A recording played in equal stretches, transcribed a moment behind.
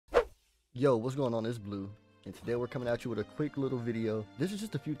Yo, what's going on? It's Blue, and today we're coming at you with a quick little video. This is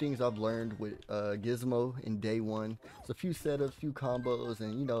just a few things I've learned with Gizmo in day one. It's a few setups, few combos,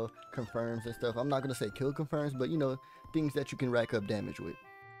 and confirms and stuff. I'm not gonna say kill confirms, but things that you can rack up damage with.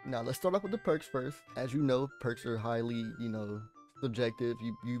 Now let's start off with the perks first. As you know, perks are highly subjective.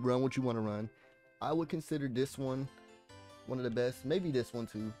 You run what you want to run. I would consider this one of the best, maybe this one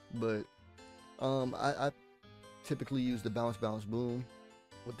too, but I typically use the bounce boom.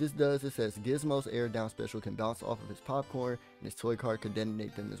 What this does, it says Gizmo's air down special can bounce off of his popcorn, and his toy card could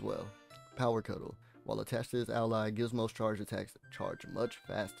detonate them as well. Power cuddle. While attached to his ally, Gizmo's charge attacks charge much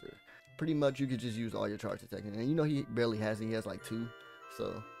faster. Pretty much you could just use all your charge attacks, and he barely has it, he has like 2,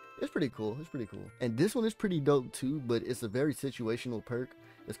 so it's pretty cool. And this one is pretty dope too, but it's a very situational perk.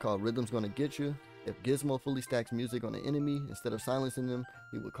 It's called Rhythm's Gonna Get You. If Gizmo fully stacks music on an enemy, instead of silencing them,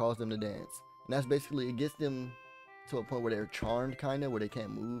 he would cause them to dance. And that's basically, it gets them to a point where they're charmed, kind of, where they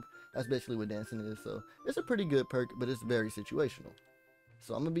can't move. That's basically what dancing is. So it's a pretty good perk, but it's very situational.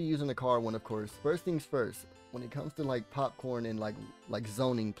 So I'm gonna be using the car one, of course. First things first, when it comes to like popcorn and like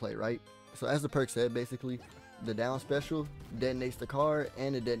zoning play, right? So as the perk said, basically the down special detonates the car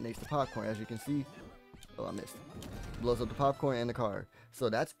and it detonates the popcorn. As you can see, oh, I missed, blows up the popcorn and the car. So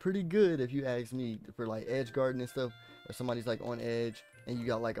that's pretty good if you ask me, for like edge guarding and stuff. If somebody's like on edge and you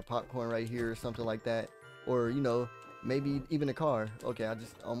got like a popcorn right here or something like that, or maybe even a car. Okay, I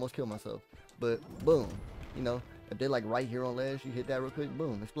just almost killed myself, but boom, if they're like right here on ledge, you hit that real quick,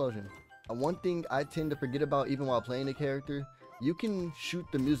 boom, explosion. One thing I tend to forget about even while playing the character, you can shoot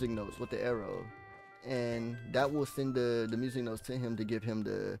the music notes with the arrow, and that will send the music notes to him to give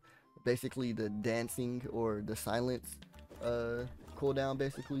him basically the dancing or the silence cooldown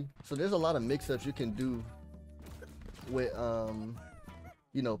basically. So there's a lot of mix-ups you can do with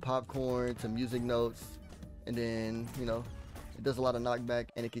popcorn to music notes, and then it does a lot of knockback,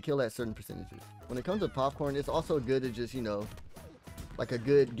 and it can kill at certain percentages. When it comes to popcorn, it's also good to just like a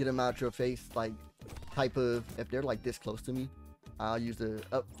good get them out your face like type of, if they're like this close to me, I'll use the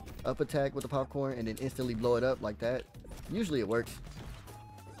up attack with the popcorn and then instantly blow it up like that. Usually it works.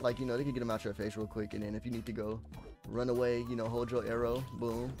 Like they can get them out your face real quick, and then if you need to go run away, hold your arrow,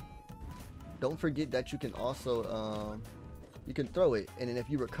 boom. Don't forget that you can also you can throw it, and then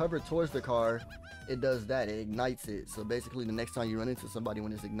if you recover towards the car, it does that, it ignites it. So basically the next time you run into somebody,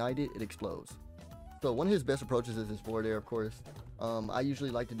 when it's ignited, it explodes. So one of his best approaches is his forward air, of course. I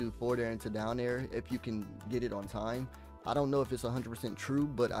usually like to do forward air into down air if you can get it on time. I don't know if it's 100% true,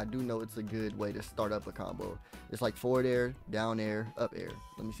 but I do know it's a good way to start up a combo. It's like forward air, down air, up air.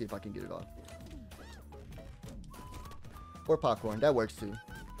 Let me see if I can get it off. Or popcorn, that works too.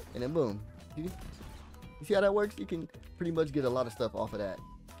 And then boom. You see how that works? You can pretty much get a lot of stuff off of that.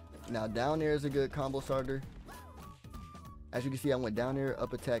 Now down air is a good combo starter. As you can see, I went down air,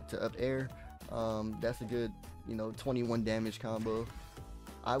 up attack to up air. That's a good 21 damage combo.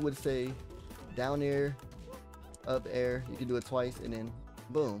 I would say down air, up air, you can do it twice, and then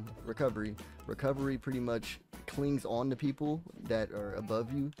boom, recovery. Recovery pretty much clings on to people that are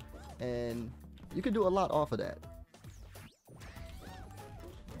above you, and you can do a lot off of that.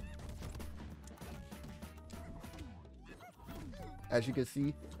 As you can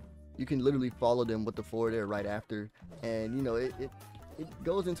see, you can literally follow them with the forward air right after, and it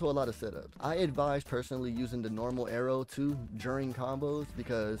goes into a lot of setups. I advise personally using the normal arrow too during combos,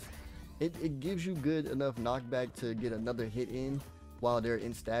 because it gives you good enough knockback to get another hit in while they're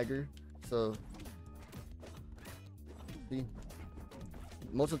in stagger. So see,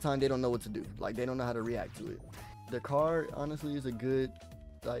 most of the time they don't know what to do, like they don't know how to react to it. The car honestly is a good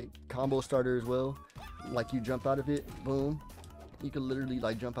like combo starter as well. Like you jump out of it, boom, you can literally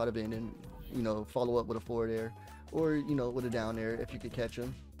like jump out of it and then follow up with a forward air, or with a down air if you could catch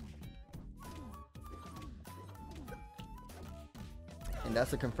them. And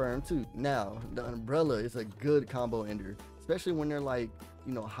that's a confirm too. Now the umbrella is a good combo ender, especially when they're like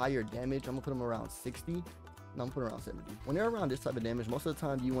higher damage. I'm gonna put them around 60. No, I'm gonna put them around 70. When they're around this type of damage, most of the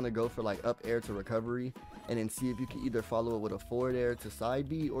time you want to go for like up air to recovery, and then see if you can either follow it with a forward air to side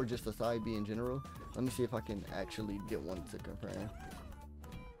B or just a side B in general. Let me see if I can actually get one to confirm.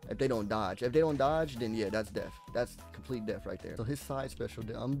 If they don't dodge, then yeah, that's death. That's complete death right there. So his side special,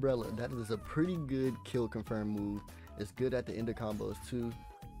 the umbrella, that is a pretty good kill confirm move. It's good at the end of combos too,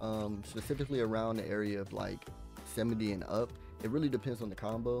 specifically around the area of like 70 and up. It really depends on the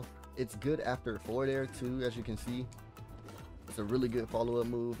combo. It's good after forward air too, as you can see. It's a really good follow-up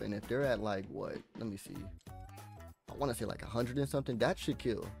move, and if they're at like what, let me see, I want to say like 100 and something, that should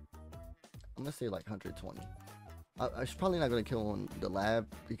kill. I'm gonna say like 120. I'm probably not gonna kill on the lab,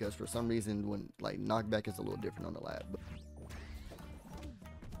 because for some reason when like knockback is a little different on the lab.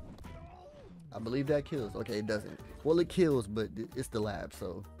 I believe that kills. Okay, it doesn't. Well, it kills, but it's the lab,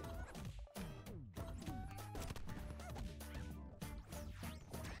 so.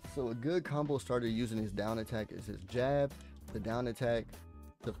 So a good combo starter using his down attack is his jab, the down attack,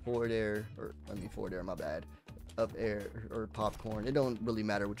 the forward air, my bad. Up air or popcorn. It don't really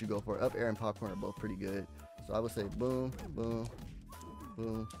matter what you go for. Up air and popcorn are both pretty good. So I would say boom, boom,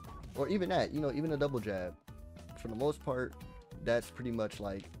 boom. Or even that, you know, even a double jab. For the most part, that's pretty much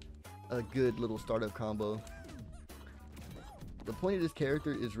like a good little startup combo. The point of this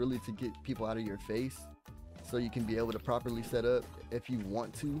character is really to get people out of your face, so you can be able to properly set up if you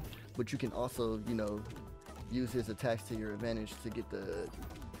want to, but you can also, you know, use his attacks to your advantage to get the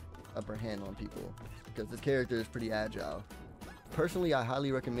upper hand on people, because this character is pretty agile. Personally, I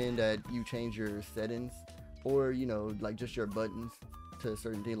highly recommend that you change your settings, or, you know, like just your buttons to a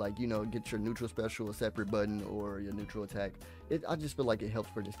certain thing, like, you know, get your neutral special a separate button or your neutral attack. I just feel like it helps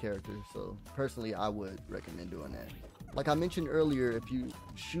for this character, so personally I would recommend doing that. Like I mentioned earlier, if you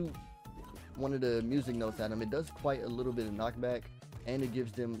shoot one of the music notes at them, it does quite a little bit of knockback, and it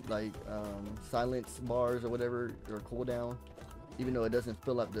gives them like silence bars or whatever, or cooldown. Even though it doesn't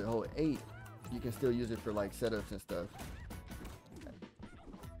fill up the whole 8, you can still use it for like setups and stuff.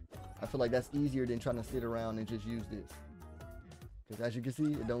 I feel like that's easier than trying to sit around and just use this, because as you can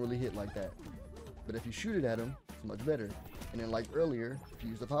see, it don't really hit like that. But if you shoot it at them, it's much better. And then like earlier, if you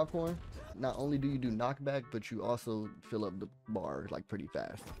use the popcorn, not only do you do knockback, but you also fill up the bar like pretty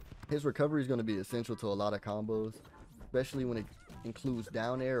fast. His recovery is going to be essential to a lot of combos, especially when it includes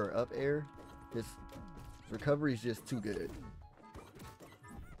down air or up air. His recovery is just too good.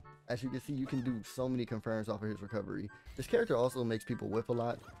 As you can see, you can do so many confirms off of his recovery. This character also makes people whiff a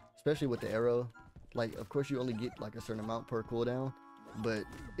lot, especially with the arrow. Like, of course you only get like a certain amount per cooldown, but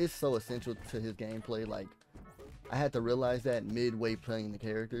it's so essential to his gameplay. Like, I had to realize that midway playing the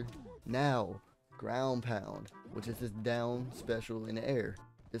character. Now, ground pound, which is this down special in the air,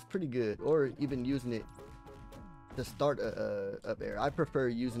 is pretty good. Or even using it to start up air. I prefer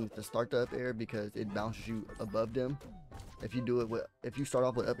using it to start the up air because it bounces you above them. If you do it with, if you start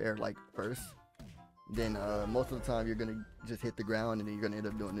off with up air like first, then most of the time you're gonna just hit the ground and then you're gonna end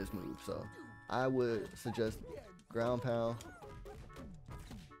up doing this move. So I would suggest ground pound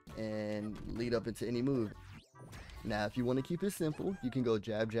and lead up into any move. Now, if you want to keep it simple, you can go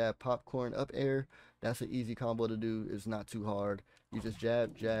jab, jab, popcorn, up air. That's an easy combo to do. It's not too hard. You just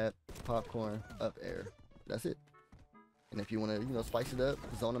jab, jab, popcorn, up air. That's it. And if you want to, you know, spice it up,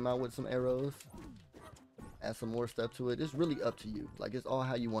 zone them out with some arrows, add some more stuff to it. It's really up to you. Like, it's all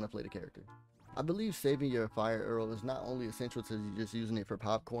how you want to play the character. I believe saving your fire arrow is not only essential to just using it for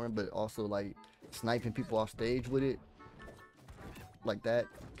popcorn, but also like sniping people off stage with it, like that,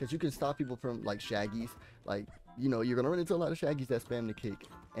 because you can stop people from like shaggies. Like, you know, you're gonna run into a lot of shaggies that spam the kick,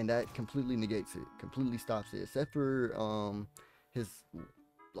 and that completely negates it, completely stops it, except for his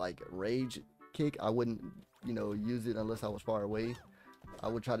like rage kick. I wouldn't, you know, use it unless I was far away. I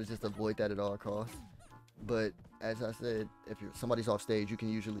would try to just avoid that at all costs. But as I said, if somebody's off stage, you can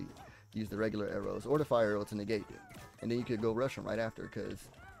usually use the regular arrows or the fire arrow to negate it, and then you could go rush them right after, because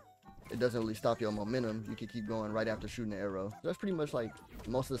it doesn't really stop your momentum. You can keep going right after shooting the arrow. So that's pretty much like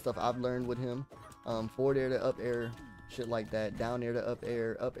most of the stuff I've learned with him. Forward air to up air, shit like that. Down air to up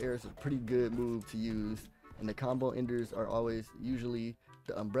air. Up air is a pretty good move to use, and the combo enders are always usually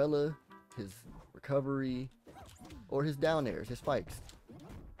the umbrella, his recovery, or his down airs, his spikes,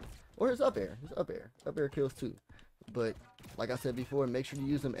 or his up air. His up air kills too. But like I said before, make sure you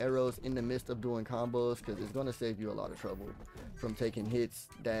use them arrows in the midst of doing combos, because it's going to save you a lot of trouble from taking hits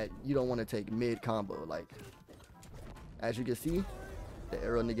that you don't want to take mid combo. Like, as you can see, the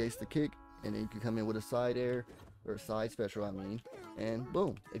arrow negates the kick, and then you can come in with a side air, or side special, I mean, and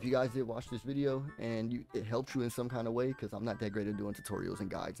boom. If you guys did watch this video and it helped you in some kind of way, because I'm not that great at doing tutorials and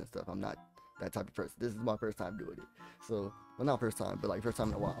guides and stuff. I'm not that type of person. This is my first time doing it. So, well, not first time, but like first time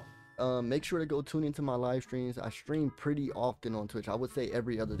in a while. Make sure to go tune into my live streams. I stream pretty often on Twitch. I would say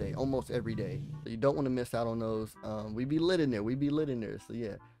every other day, almost every day. So you don't want to miss out on those. We be lit in there. So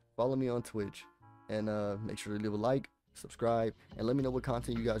yeah, follow me on Twitch, and make sure to leave a like, subscribe, and let me know what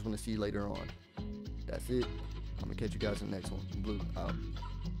content you guys want to see later on. That's it. I'm gonna catch you guys in the next one. Blue out.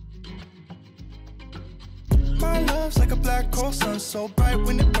 My love's like a black hole sun, so bright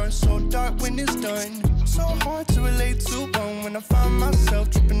when it burns, so dark when it's done. So hard to relate to one when I find myself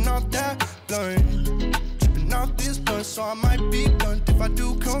tripping off that blunt, tripping off this blunt. So I might be blunt if I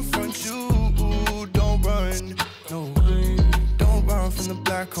do confront you. Don't run, no, don't run from the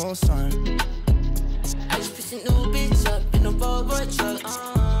black hole sun. I just pissed a new bitch up in a Volvo truck.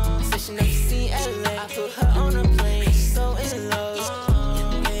 Session up to see LA. I put her